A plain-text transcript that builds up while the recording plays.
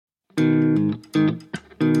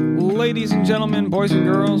Ladies and gentlemen, boys and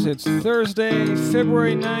girls, it's Thursday,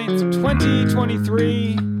 February 9th,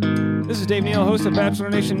 2023. This is Dave Neal, host of Bachelor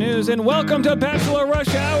Nation News, and welcome to Bachelor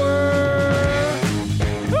Rush Hour!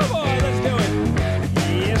 Come on, let's do it!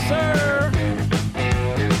 Yes, sir!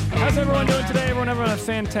 How's everyone doing today? Everyone having a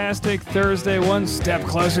fantastic Thursday, one step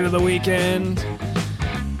closer to the weekend.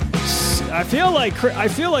 I feel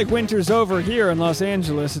like winter's over here in Los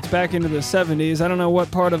Angeles. It's back into the 70s. I don't know what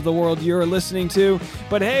part of the world you're listening to,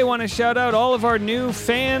 but hey, I want to shout out all of our new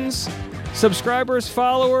fans, subscribers,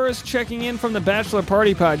 followers, checking in from the Bachelor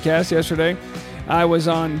Party podcast yesterday. I was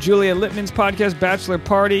on Julia Littman's podcast, Bachelor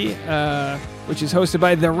Party, which is hosted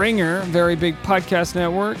by The Ringer, very big podcast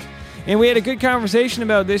network. And we had a good conversation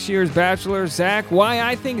about this year's Bachelor, Zach, why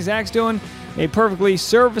I think Zach's doing a perfectly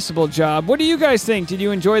serviceable job. What do you guys think? Did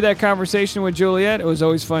you enjoy that conversation with Juliet? It was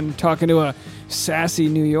always fun talking to a sassy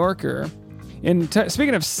New Yorker. And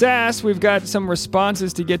speaking of sass, we've got some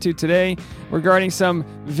responses to get to today regarding some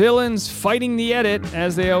villains fighting the edit,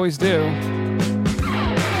 as they always do.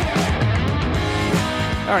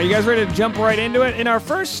 All right, you guys ready to jump right into it? In our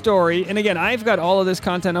first story, and again, I've got all of this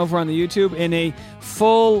content over on the YouTube in a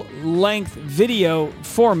full-length video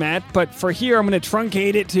format, but for here, I'm going to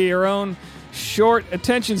truncate it to your own short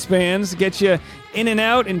attention spans, get you in and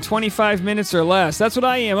out in 25 minutes or less. That's what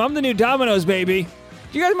I am. I'm the new Domino's, baby.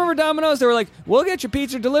 Do you guys remember Domino's? They were like, we'll get your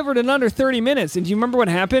pizza delivered in under 30 minutes. And do you remember what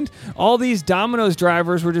happened? All these Domino's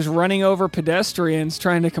drivers were just running over pedestrians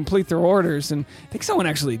trying to complete their orders. And I think someone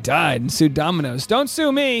actually died and sued Domino's. Don't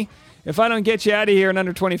sue me if I don't get you out of here in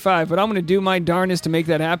under 25, but I'm going to do my darnest to make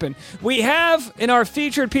that happen. We have, in our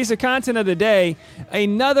featured piece of content of the day,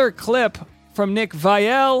 another clip from Nick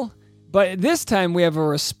Viall, but this time we have a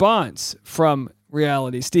response from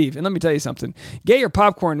Reality Steve. And let me tell you something. Get your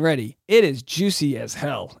popcorn ready. It is juicy as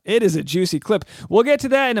hell. It is a juicy clip. We'll get to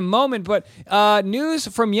that in a moment, but news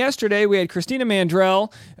from yesterday, we had Christina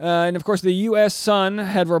Mandrell, and of course the U.S. Sun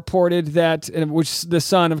had reported that, which the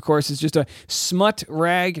Sun, of course, is just a smut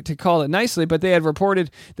rag to call it nicely, but they had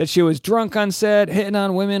reported that she was drunk on set, hitting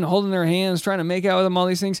on women, holding their hands, trying to make out with them, all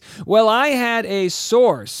these things. Well, I had a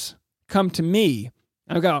source come to me.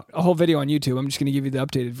 I've got a whole video on YouTube. I'm just going to give you the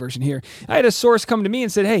updated version here. I had a source come to me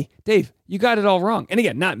and said, hey, Dave, you got it all wrong. And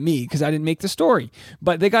again, not me, because I didn't make the story,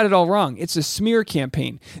 but they got it all wrong. It's a smear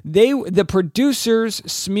campaign. The producers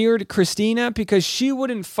smeared Christina because she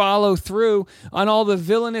wouldn't follow through on all the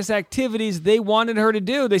villainous activities they wanted her to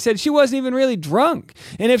do. They said she wasn't even really drunk.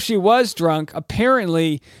 And if she was drunk,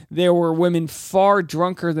 apparently there were women far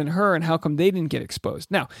drunker than her, and how come they didn't get exposed?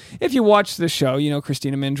 Now, if you watch the show, you know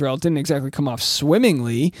Christina Mandrell didn't exactly come off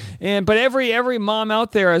swimmingly, but every mom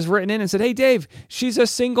out there has written in and said, hey, Dave, she's a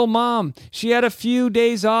single mom. She had a few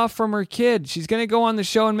days off from her kid. She's going to go on the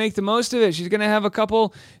show and make the most of it. She's going to have a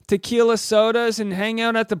couple tequila sodas and hang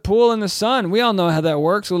out at the pool in the sun. We all know how that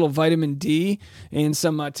works. A little vitamin D and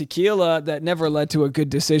some tequila that never led to a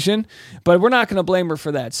good decision. But we're not going to blame her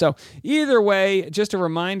for that. So either way, just a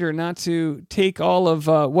reminder not to take all of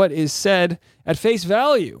what is said at face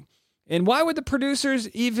value. And why would the producers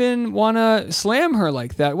even want to slam her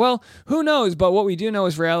like that? Well, who knows? But what we do know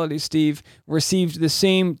is Reality Steve received the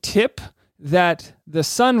same tip that the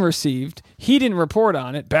Sun received. He didn't report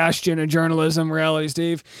on it. Bastion of journalism, Reality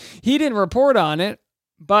Steve. He didn't report on it,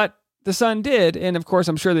 but the Sun did. And of course,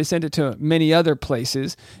 I'm sure they sent it to many other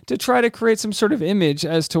places to try to create some sort of image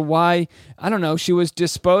as to why, I don't know, she was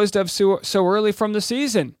disposed of so early from the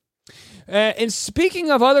season. And speaking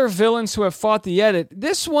of other villains who have fought the edit,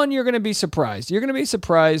 this one you're going to be surprised. You're going to be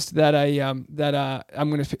surprised that I'm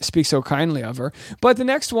going to speak so kindly of her. But the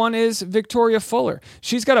next one is Victoria Fuller.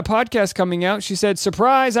 She's got a podcast coming out. She said,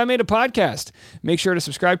 surprise, I made a podcast. Make sure to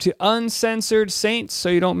subscribe to Uncensored Saints so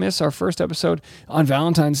you don't miss our first episode on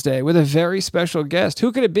Valentine's Day with a very special guest.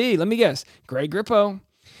 Who could it be? Let me guess. Greg Grippo.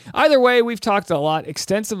 Either way, we've talked a lot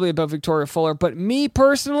extensively about Victoria Fuller, but me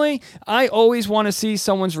personally, I always want to see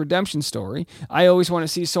someone's redemption story. I always want to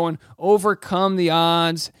see someone overcome the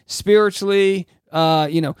odds spiritually,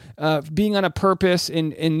 being on a purpose.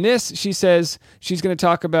 In this, she says she's going to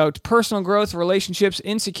talk about personal growth, relationships,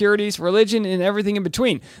 insecurities, religion, and everything in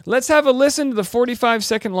between. Let's have a listen to the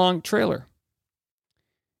 45-second long trailer.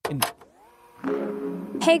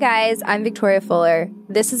 Hey guys, I'm Victoria Fuller.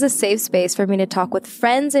 This is a safe space for me to talk with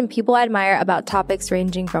friends and people I admire about topics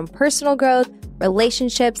ranging from personal growth,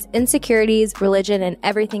 relationships, insecurities, religion, and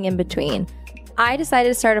everything in between. I decided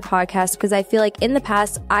to start a podcast because I feel like in the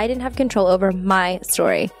past, I didn't have control over my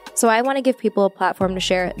story. So I want to give people a platform to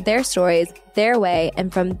share their stories, their way,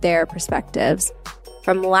 and from their perspectives.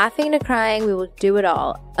 From laughing to crying, we will do it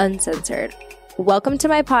all, uncensored. Welcome to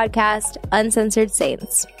my podcast, Uncensored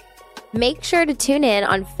Saints. Make sure to tune in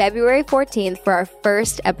on February 14th for our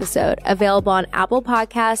first episode, available on Apple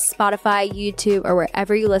Podcasts, Spotify, YouTube, or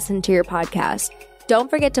wherever you listen to your podcast. Don't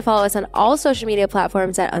forget to follow us on all social media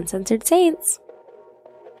platforms at Uncensored Saints.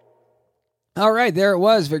 All right, there it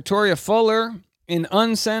was. Victoria Fuller, an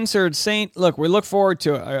Uncensored Saint. Look, we look forward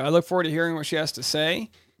to it. I look forward to hearing what she has to say.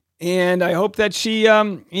 And I hope that she,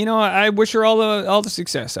 I wish her all the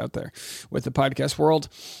success out there with the podcast world.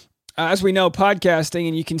 As we know, podcasting,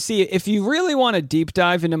 and you can see if you really want to deep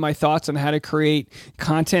dive into my thoughts on how to create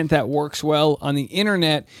content that works well on the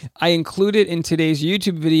internet, I included in today's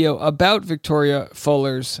YouTube video about Victoria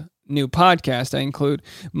Fuller's new podcast. I include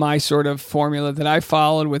my sort of formula that I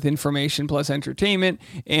followed with information plus entertainment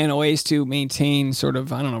and ways to maintain sort of,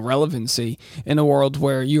 relevancy in a world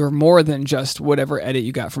where you're more than just whatever edit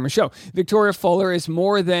you got from a show. Victoria Fuller is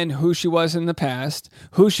more than who she was in the past,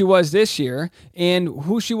 who she was this year, and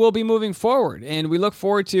who she will be moving forward. And we look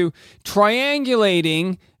forward to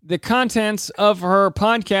triangulating the contents of her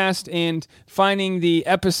podcast and finding the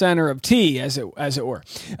epicenter of tea, as it were.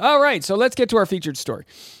 All right, so let's get to our featured story.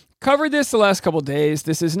 Covered this the last couple days.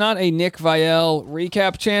 This is not a Nick Viall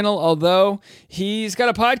recap channel, although he's got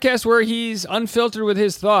a podcast where he's unfiltered with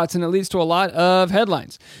his thoughts, and it leads to a lot of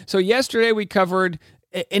headlines. So yesterday we covered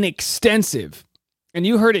an extensive, and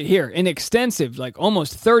you heard it here, an extensive, like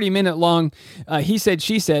almost 30-minute long he said,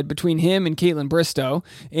 she said between him and Caitlin Bristow,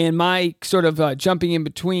 and my sort of jumping in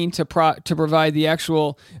between to provide the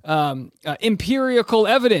actual empirical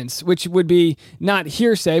evidence, which would be not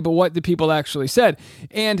hearsay, but what the people actually said.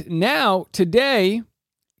 And now, today,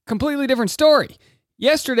 completely different story.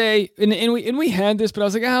 Yesterday, and we had this, but I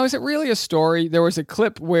was like, is it really a story? There was a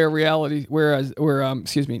clip where Nick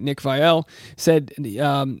Viall said,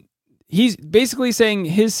 he's basically saying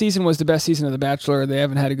his season was the best season of The Bachelor. They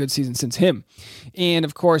haven't had a good season since him. And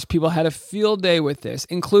of course, people had a field day with this,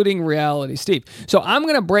 including Reality Steve. So I'm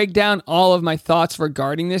going to break down all of my thoughts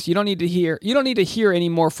regarding this. You don't need to hear any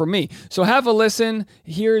more from me. So have a listen.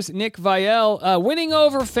 Here's Nick Viall winning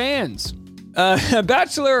over fans.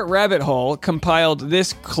 Bachelor Rabbit Hole compiled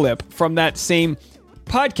this clip from that same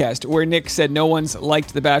podcast where Nick said no one's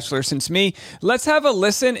liked The Bachelor since me. Let's have a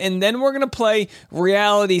listen, and then we're going to play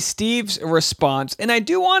Reality Steve's response. And I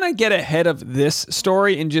do want to get ahead of this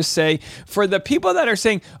story and just say, for the people that are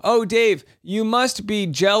saying, oh, Dave, you must be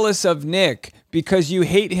jealous of Nick because you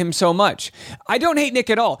hate him so much. I don't hate Nick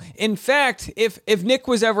at all. In fact, if Nick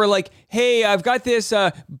was ever like, hey, I've got this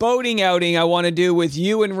boating outing I want to do with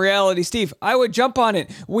you and Reality Steve, I would jump on it.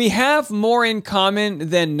 We have more in common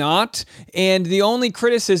than not, and the only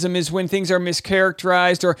criticism is when things are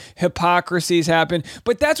mischaracterized or hypocrisies happen.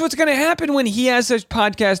 But that's what's going to happen when he has a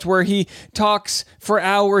podcast where he talks for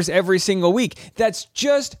hours every single week. That's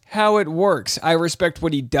just how it works. I respect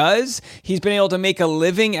what he does. He's been able to make a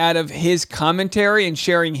living out of his commentary and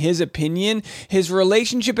sharing his opinion. His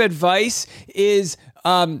relationship advice is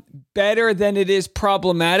better than it is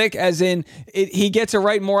problematic, as in he gets it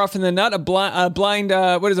right more often than not. A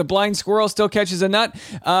blind squirrel still catches a nut.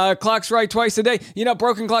 Clock's right twice a day.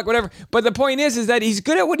 Broken clock, whatever. But the point is that he's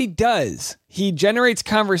good at what he does. He generates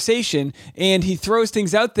conversation and he throws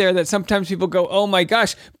things out there that sometimes people go, oh my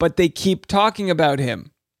gosh, but they keep talking about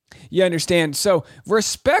him. You understand? So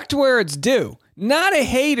respect where it's due. Not a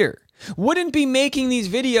hater. Wouldn't be making these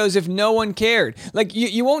videos if no one cared. Like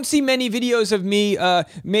you won't see many videos of me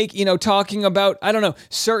talking about, I don't know,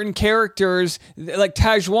 certain characters like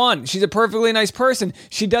Tajwan. She's a perfectly nice person.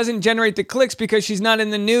 She doesn't generate the clicks because she's not in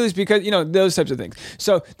the news, because, those types of things.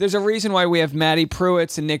 So there's a reason why we have Maddie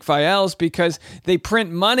Pruitt's and Nick Viall's, because they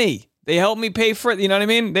print money. They help me pay for it. You know what I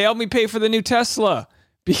mean? They help me pay for the new Tesla.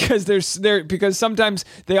 Because because sometimes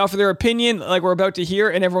they offer their opinion like we're about to hear,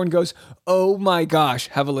 and everyone goes, oh my gosh,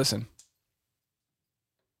 have a listen.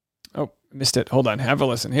 Oh, missed it. Hold on, have a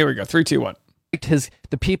listen. Here we go. 3, 2, 1.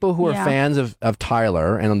 The people who are fans of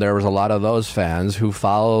Tyler, and there was a lot of those fans who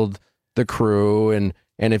followed the crew, and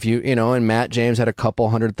if and Matt James had a couple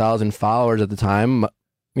 100,000 followers at the time,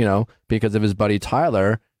 because of his buddy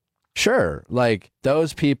Tyler. Sure, like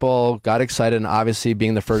those people got excited, and obviously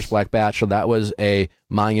being the first Black Bachelor, that was a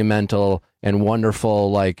monumental and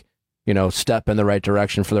wonderful, step in the right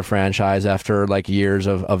direction for the franchise after years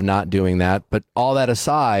of not doing that. But all that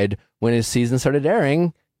aside, when his season started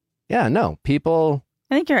airing, people.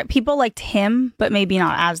 I think you're right. People liked him, but maybe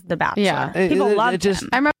not as the Bachelor. Yeah, people loved him.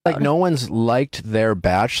 I remember no one's liked their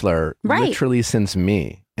Bachelor literally since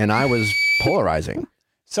me, and I was polarizing.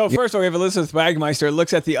 So first of all, we have Elizabeth Wagmeister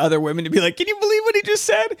looks at the other women to be like, can you believe what he just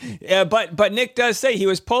said? Yeah, but Nick does say he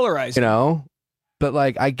was polarizing.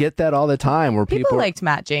 But I get that all the time where people liked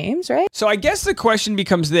Matt James, right? So I guess the question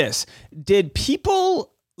becomes this. Did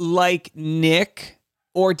people like Nick?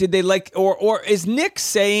 Or did they like, or is Nick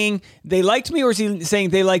saying they liked me, or is he saying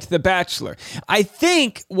they liked The Bachelor? I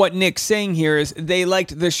think what Nick's saying here is they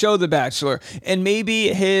liked the show The Bachelor, and maybe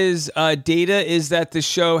his data is that the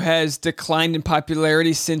show has declined in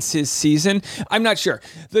popularity since his season. I'm not sure.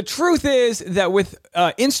 The truth is that with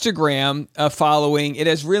Instagram following, it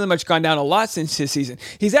has really much gone down a lot since his season.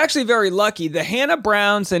 He's actually very lucky. The Hannah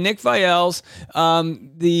Browns, the Nick Vialls,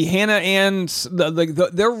 the Hannah Anns,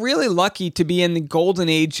 they're really lucky to be in the golden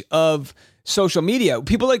age of social media.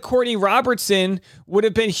 People like Courtney Robertson would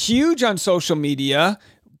have been huge on social media,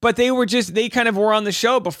 but they kind of were on the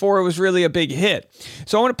show before it was really a big hit.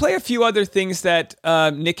 So I want to play a few other things that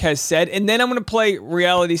Nick has said, and then I'm going to play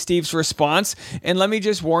Reality Steve's response. And let me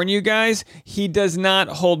just warn you guys, he does not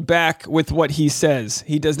hold back with what he says.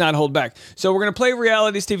 He does not hold back. So we're going to play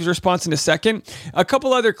Reality Steve's response in a second. A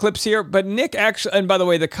couple other clips here, but Nick actually, and by the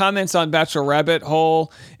way, the comments on Bachelor Rabbit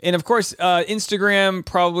Hole, and of course, Instagram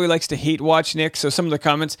probably likes to hate watch Nick, so some of the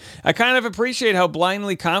comments, I kind of appreciate how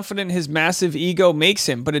blindly confident his massive ego makes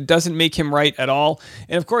him, but it doesn't make him right at all.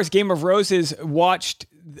 And of course, Game of Roses watched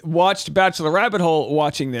Bachelor Rabbit Hole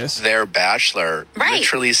watching this. Their Bachelor,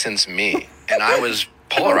 literally since me, and I was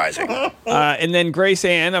polarizing. And then Grace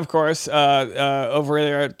Ann, of course, over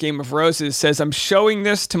there at Game of Roses, says, I'm showing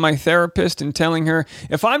this to my therapist and telling her,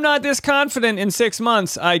 if I'm not this confident in 6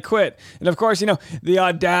 months, I quit. And of course, the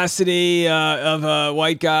audacity of a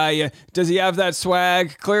white guy. Does he have that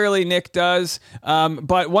swag? Clearly, Nick does.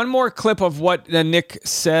 But one more clip of what Nick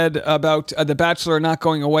said about The Bachelor not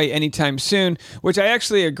going away anytime soon, which I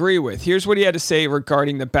actually agree with. Here's what he had to say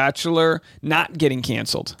regarding The Bachelor not getting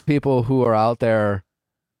canceled. People who are out there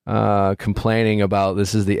complaining about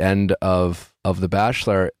this is the end of The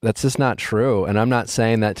Bachelor, that's just not true. And I'm not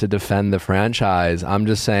saying that to defend the franchise. I'm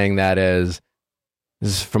just saying that this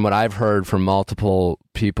is from what I've heard from multiple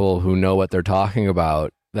people who know what they're talking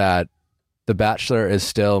about, that The Bachelor is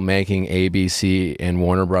still making ABC and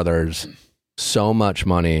Warner Brothers so much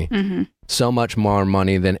money, so much more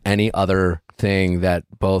money than any other thing that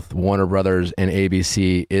both Warner Brothers and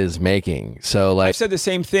ABC is making. So I've said the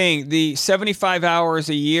same thing. The 75 hours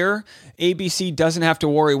a year, ABC doesn't have to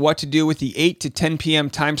worry what to do with the 8 to 10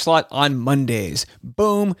 p.m. time slot on Mondays.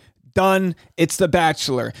 Boom. Done. It's The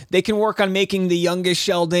Bachelor. They can work on making The Youngest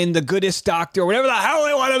Sheldon, The Goodest Doctor, whatever the hell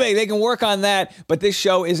they want to make. They can work on that, but this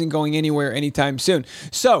show isn't going anywhere anytime soon.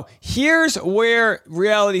 So here's where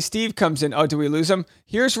Reality Steve comes in. Oh, did we lose him?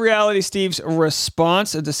 Here's Reality Steve's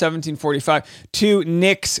response at the 1745 to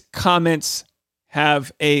Nick's comments.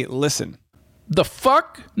 Have a listen. The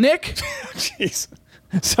fuck, Nick? Jeez.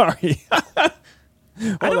 Sorry.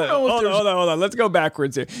 Hold on. Let's go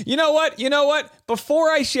backwards here. You know what? Before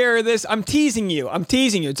I share this, I'm teasing you.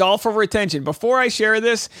 It's all for retention. Before I share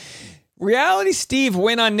this, Reality Steve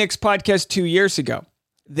went on Nick's podcast 2 years ago.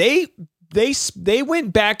 They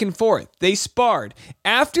went back and forth. They sparred.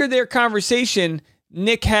 After their conversation,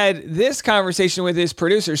 Nick had this conversation with his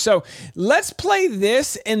producer. So let's play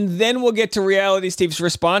this, and then we'll get to Reality Steve's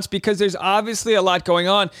response, because there's obviously a lot going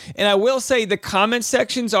on. And I will say the comment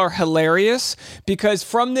sections are hilarious, because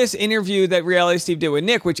from this interview that Reality Steve did with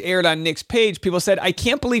Nick, which aired on Nick's page, people said, I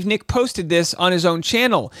can't believe Nick posted this on his own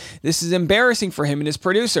channel. This is embarrassing for him and his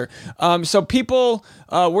producer. So people,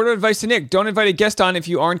 word of advice to Nick, don't invite a guest on if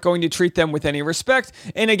you aren't going to treat them with any respect.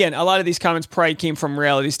 And again, a lot of these comments probably came from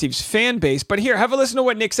Reality Steve's fan base. But here, have a listen to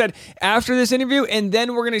what Nick said after this interview, and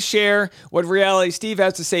then we're going to share what Reality Steve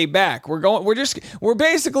has to say back. We're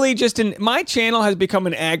basically just my channel has become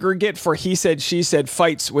an aggregate for he said, she said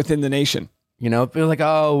fights within the nation. Feel like,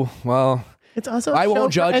 oh, well, it's also I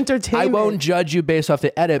won't judge entertainment. I won't judge you based off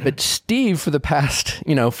the edit, but Steve, for the past,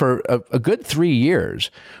 for a good 3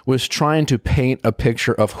 years, was trying to paint a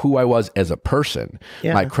picture of who I was as a person,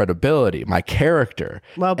 my credibility, my character.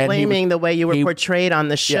 While blaming the way you were portrayed on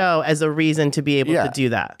the show as a reason to be able to do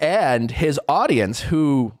that. And his audience,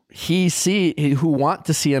 who want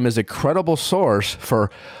to see him as a credible source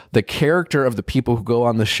for the character of the people who go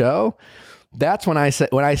on the show. That's when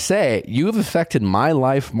I say you've affected my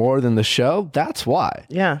life more than the show. That's why.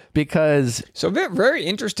 Yeah. Because very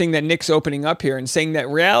interesting that Nick's opening up here and saying that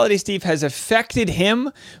Reality Steve has affected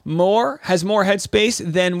him more, has more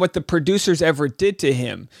headspace than what the producers ever did to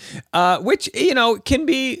him. Which, can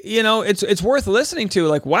be, it's worth listening to.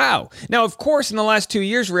 Like, wow. Now, of course, in the last 2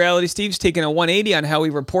 years, Reality Steve's taken a 180 on how he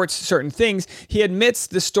reports certain things. He admits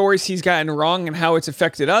the stories he's gotten wrong and how it's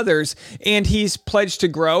affected others, and he's pledged to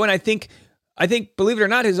grow. And I think, believe it or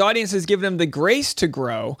not, his audience has given him the grace to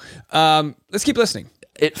grow. Let's keep listening.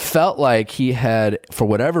 It felt like he had, for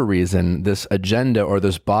whatever reason, this agenda or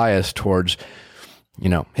this bias towards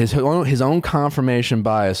his own confirmation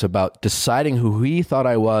bias about deciding who he thought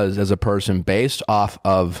I was as a person based off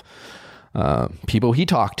of people he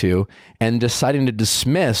talked to, and deciding to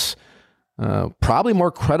dismiss probably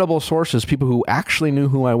more credible sources, people who actually knew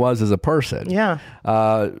who I was as a person. Yeah.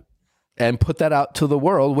 And put that out to the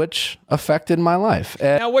world, which affected my life.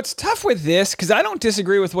 Now, what's tough with this, because I don't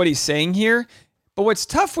disagree with what he's saying here, but what's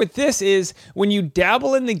tough with this is when you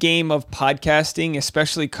dabble in the game of podcasting,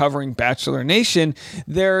 especially covering Bachelor Nation,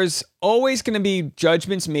 there's always going to be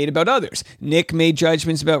judgments made about others. Nick made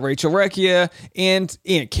judgments about Rachel Recchia and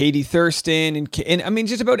Katie Thurston and I mean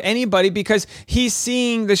just about anybody, because he's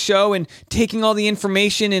seeing the show and taking all the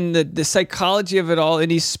information and the psychology of it all,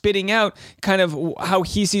 and he's spitting out kind of how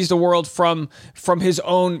he sees the world from his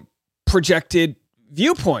own projected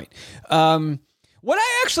viewpoint. What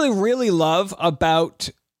I actually really love about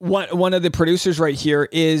one of the producers right here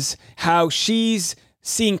is how she's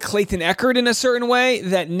seeing Clayton Echard in a certain way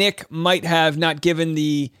that Nick might have not given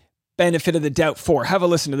the benefit of the doubt for. Have a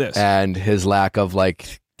listen to this. And his lack of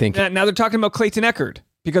thinking. Now they're talking about Clayton Echard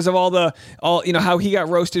because of how he got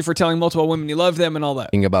roasted for telling multiple women he loved them and all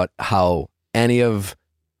that. Thinking about how any of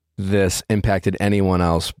this impacted anyone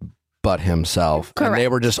else but himself. Correct. And they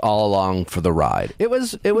were just all along for the ride. It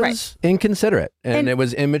was Right. inconsiderate and it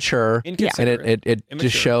was immature. And it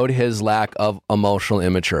just showed his lack of emotional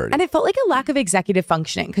immaturity. And it felt like a lack of executive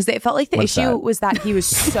functioning, because it felt like the issue was that he was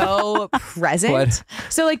so present. What?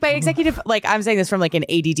 So by executive, I'm saying this from an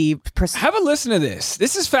ADD perspective. Have a listen to this.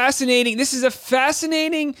 This is fascinating. This is a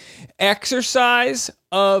fascinating exercise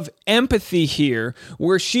of empathy here,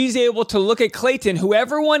 where she's able to look at Clayton, who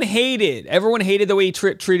everyone hated the way he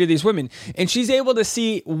treated these women, and she's able to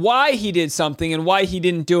see why he did something and why he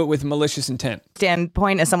didn't do it with malicious intent.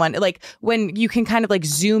 Standpoint as someone, when you can kind of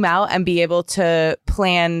zoom out and be able to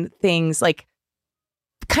plan things,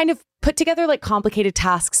 kind of put together complicated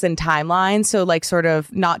tasks and timelines. So sort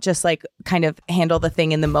of not just kind of handle the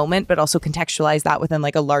thing in the moment, but also contextualize that within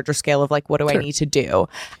a larger scale of what do I need to do?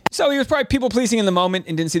 So he was probably people pleasing in the moment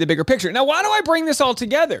and didn't see the bigger picture. Now, why do I bring this all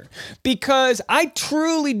together? Because I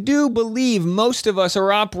truly do believe most of us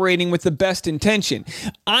are operating with the best intention.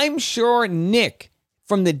 I'm sure Nick,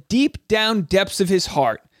 from the deep down depths of his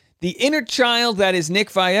heart, the inner child that is Nick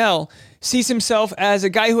Viall, sees himself as a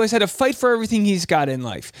guy who has had to fight for everything he's got in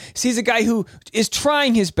life, sees a guy who is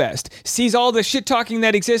trying his best, sees all the shit talking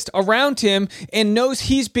that exists around him, and knows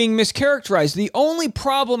he's being mischaracterized. The only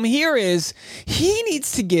problem here is he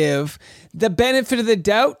needs to give the benefit of the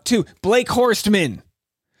doubt to Blake Horstman,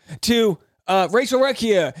 to Rachel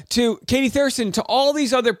Recchia, to Katie Thurston, to all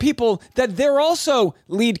these other people that they're also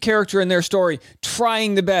lead character in their story,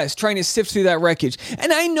 trying the best, trying to sift through that wreckage.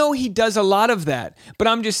 And I know he does a lot of that, but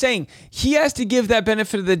I'm just saying he has to give that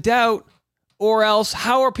benefit of the doubt, or else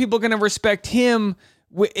how are people going to respect him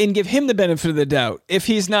and give him the benefit of the doubt if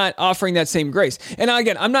he's not offering that same grace? And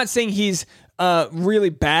again, I'm not saying he's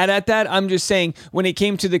really bad at that. I'm just saying when it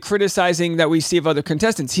came to the criticizing that we see of other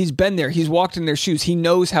contestants, he's been there. He's walked in their shoes. He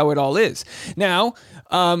knows how it all is. Now,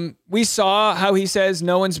 we saw how he says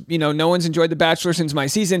no one's enjoyed The Bachelor since my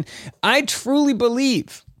season. I truly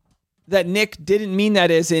believe that Nick didn't mean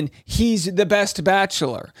that as in he's the best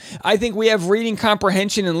bachelor. I think we have reading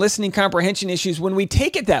comprehension and listening comprehension issues when we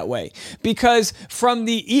take it that way, because from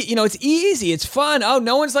it's easy, it's fun. Oh,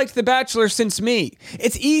 no one's liked The Bachelor since me.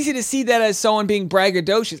 It's easy to see that as someone being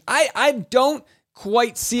braggadocious. I don't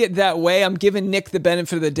quite see it that way. I'm giving Nick the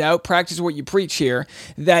benefit of the doubt. Practice what you preach here,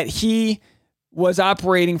 that he was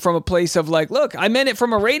operating from a place of look, I meant it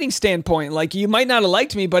from a rating standpoint. You might not have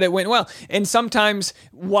liked me, but it went well. And sometimes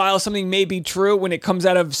while something may be true, when it comes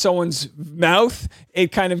out of someone's mouth,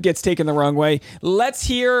 it kind of gets taken the wrong way. Let's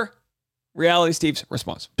hear Reality Steve's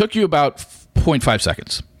response. Took you about 0.5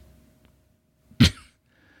 seconds.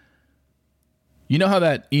 You know how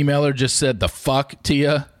that emailer just said the fuck to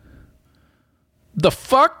you? The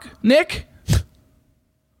fuck, Nick?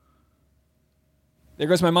 There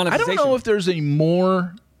goes my monetization. I don't know if there's a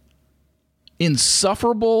more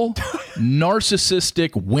insufferable,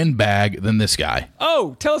 narcissistic windbag than this guy.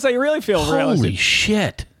 Oh, tell us how you really feel. Holy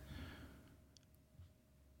shit.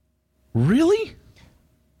 Really?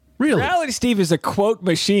 Really? Reality Steve is a quote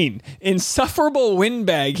machine. Insufferable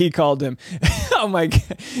windbag, he called him. Oh my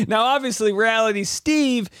God. Now, obviously, Reality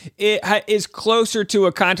Steve is closer to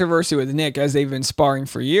a controversy with Nick, as they've been sparring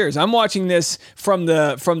for years. I'm watching this from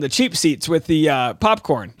the cheap seats with the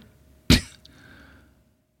popcorn.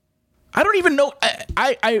 I don't even know.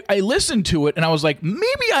 I listened to it and I was like,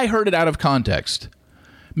 maybe I heard it out of context.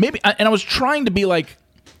 And I was trying to be I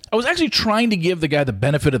was actually trying to give the guy the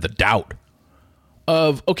benefit of the doubt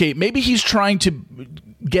of, okay, maybe he's trying to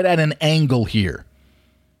get at an angle here.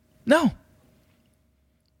 No.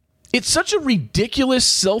 It's such a ridiculous,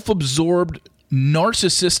 self-absorbed,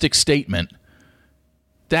 narcissistic statement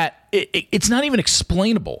that it's not even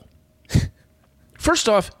explainable. First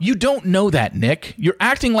off, you don't know that, Nick. You're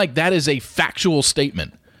acting like that is a factual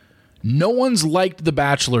statement. No one's liked The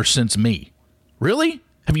Bachelor since me. Really?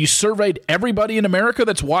 Have you surveyed everybody in America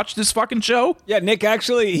that's watched this fucking show? Yeah, Nick,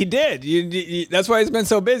 actually, he did. That's why he's been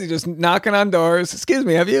so busy, just knocking on doors. Excuse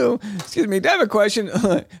me, have you? Excuse me, I have a question.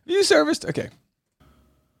 Have you serviced? Okay.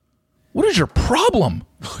 What is your problem?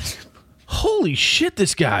 Holy shit,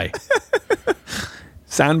 this guy.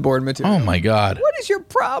 Soundboard material. Oh, my God. What is your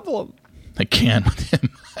problem? I can't with him.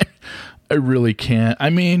 I really can't. I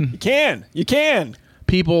mean... You can.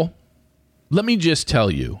 People, let me just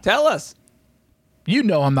tell you. Tell us. You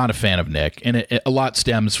know I'm not a fan of Nick, and a lot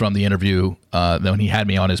stems from the interview when he had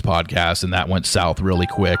me on his podcast, and that went south really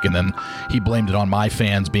quick, and then he blamed it on my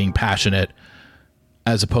fans being passionate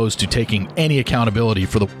as opposed to taking any accountability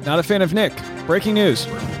for the... Not a fan of Nick. Breaking news.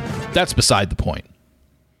 That's beside the point.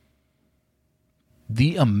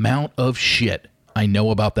 The amount of shit I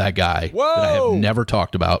know about that guy that I have never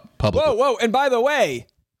talked about publicly. Whoa. And by the way,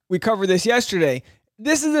 we covered this yesterday.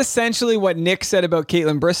 This is essentially what Nick said about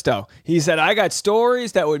Caitlin Bristow. He said, I got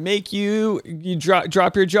stories that would make you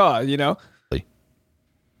drop your jaw, you know?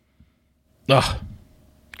 Ugh.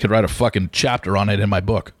 Could write a fucking chapter on it in my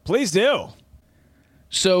book. Please do.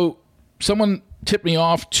 So someone tipped me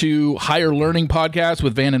off to Higher Learning Podcast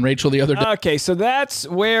with Van and Rachel the other day. Okay, so that's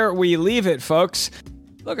where we leave it, folks.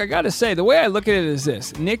 Look, I got to say, the way I look at it is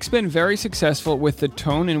this. Nick's been very successful with the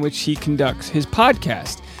tone in which he conducts his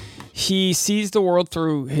podcast. He sees the world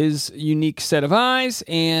through his unique set of eyes,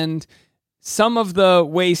 and some of the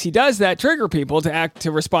ways he does that trigger people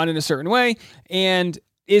to respond in a certain way. And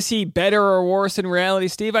is he better or worse in reality,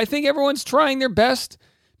 Steve? I think everyone's trying their best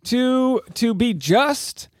to be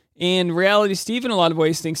just. And Reality Steve, in a lot of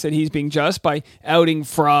ways, thinks that he's being just by outing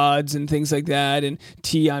frauds and things like that and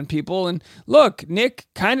tea on people. And look, Nick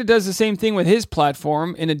kind of does the same thing with his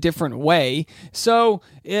platform in a different way. So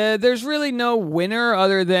there's really no winner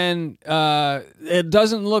other than it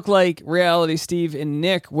doesn't look like Reality Steve and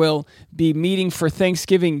Nick will be meeting for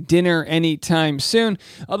Thanksgiving dinner anytime soon.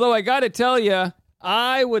 Although I got to tell you,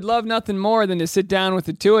 I would love nothing more than to sit down with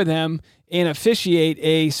the two of them and officiate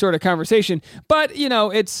a sort of conversation. But, you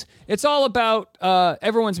know, it's all about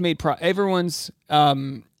everyone's messed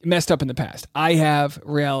up in the past. I have,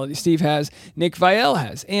 Reality Steve has, Nick Viall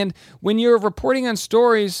has. And when you're reporting on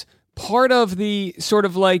stories, part of the sort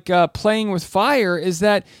of like playing with fire is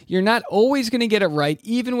that you're not always going to get it right,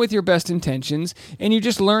 even with your best intentions, and you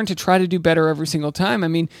just learn to try to do better every single time. I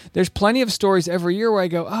mean, there's plenty of stories every year where I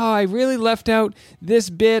go, oh, I really left out this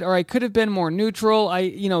bit, or I could have been more neutral,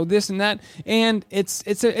 this and that, and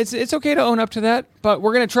it's okay to own up to that, but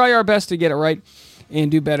we're going to try our best to get it right and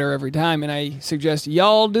do better every time, and I suggest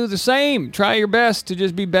y'all do the same. Try your best to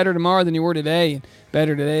just be better tomorrow than you were today, and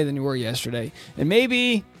better today than you were yesterday, and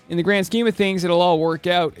maybe in the grand scheme of things, it'll all work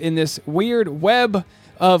out in this weird web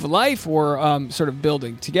of life we're sort of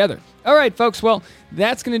building together. All right, folks. Well,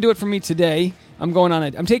 that's going to do it for me today.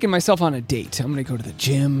 I'm taking myself on a date. I'm going to go to the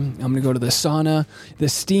gym. I'm going to go to the sauna, the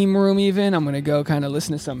steam room even. I'm going to go kind of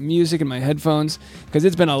listen to some music in my headphones because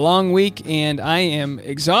it's been a long week and I am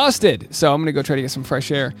exhausted. So I'm going to go try to get some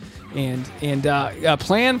fresh air and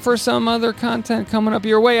plan for some other content coming up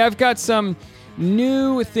your way. I've got some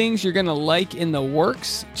new things you're going to like in the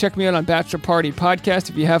works. Check me out on Bachelor Party Podcast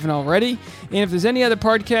if you haven't already. And if there's any other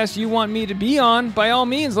podcasts you want me to be on, by all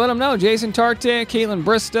means, let them know. Jason Tarte, Caitlin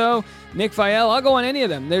Bristow, Nick Viall. I'll go on any of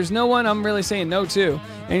them. There's no one I'm really saying no to.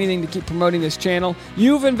 Anything to keep promoting this channel.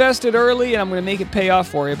 You've invested early, and I'm going to make it pay off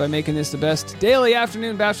for you by making this the best daily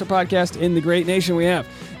afternoon Bachelor podcast in the great nation we have.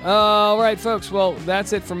 All right, folks. Well,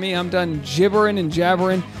 that's it for me. I'm done gibbering and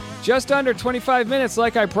jabbering. Just under 25 minutes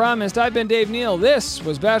like I promised. I've been Dave Neal. This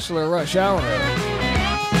was Bachelor Rush Hour.